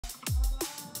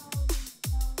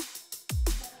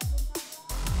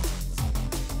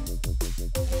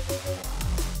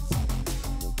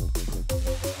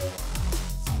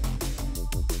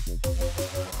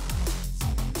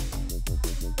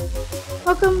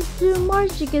Welcome to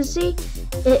Mars. You can see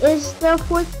it is the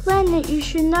fourth planet you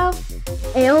should know.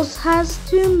 It also has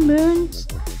 2 moons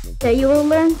that you will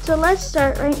learn. So let's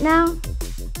start right now.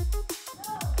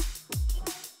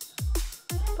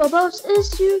 Phobos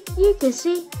is you can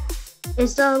see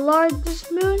it's the largest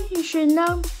moon you should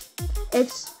know.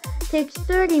 It takes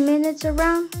 30 minutes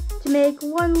around to make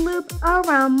 1 loop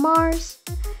around Mars.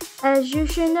 As you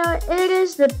should know, it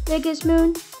is the biggest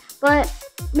moon, but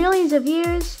millions of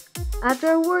years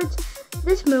afterwards,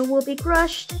 this moon will be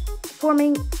crushed,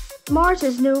 forming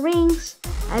Mars's new rings,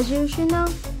 as you should know.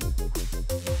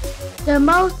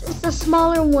 Deimos is the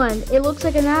smaller one. It looks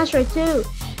like an asteroid too,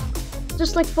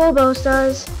 just like Phobos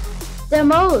does.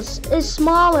 Deimos is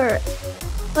smaller,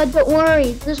 but don't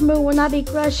worry, this moon will not be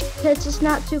crushed because it's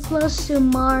not too close to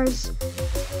Mars.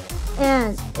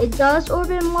 And it does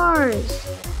orbit Mars.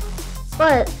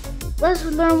 But let's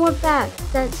learn one fact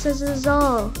that says it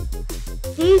all.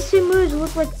 These 2 moons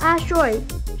look like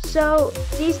asteroids, so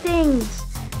these things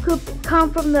could come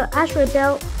from the asteroid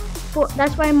belt.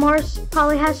 That's why Mars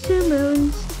probably has 2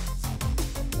 moons.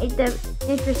 Ain't that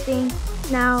interesting?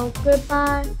 Now,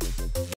 goodbye.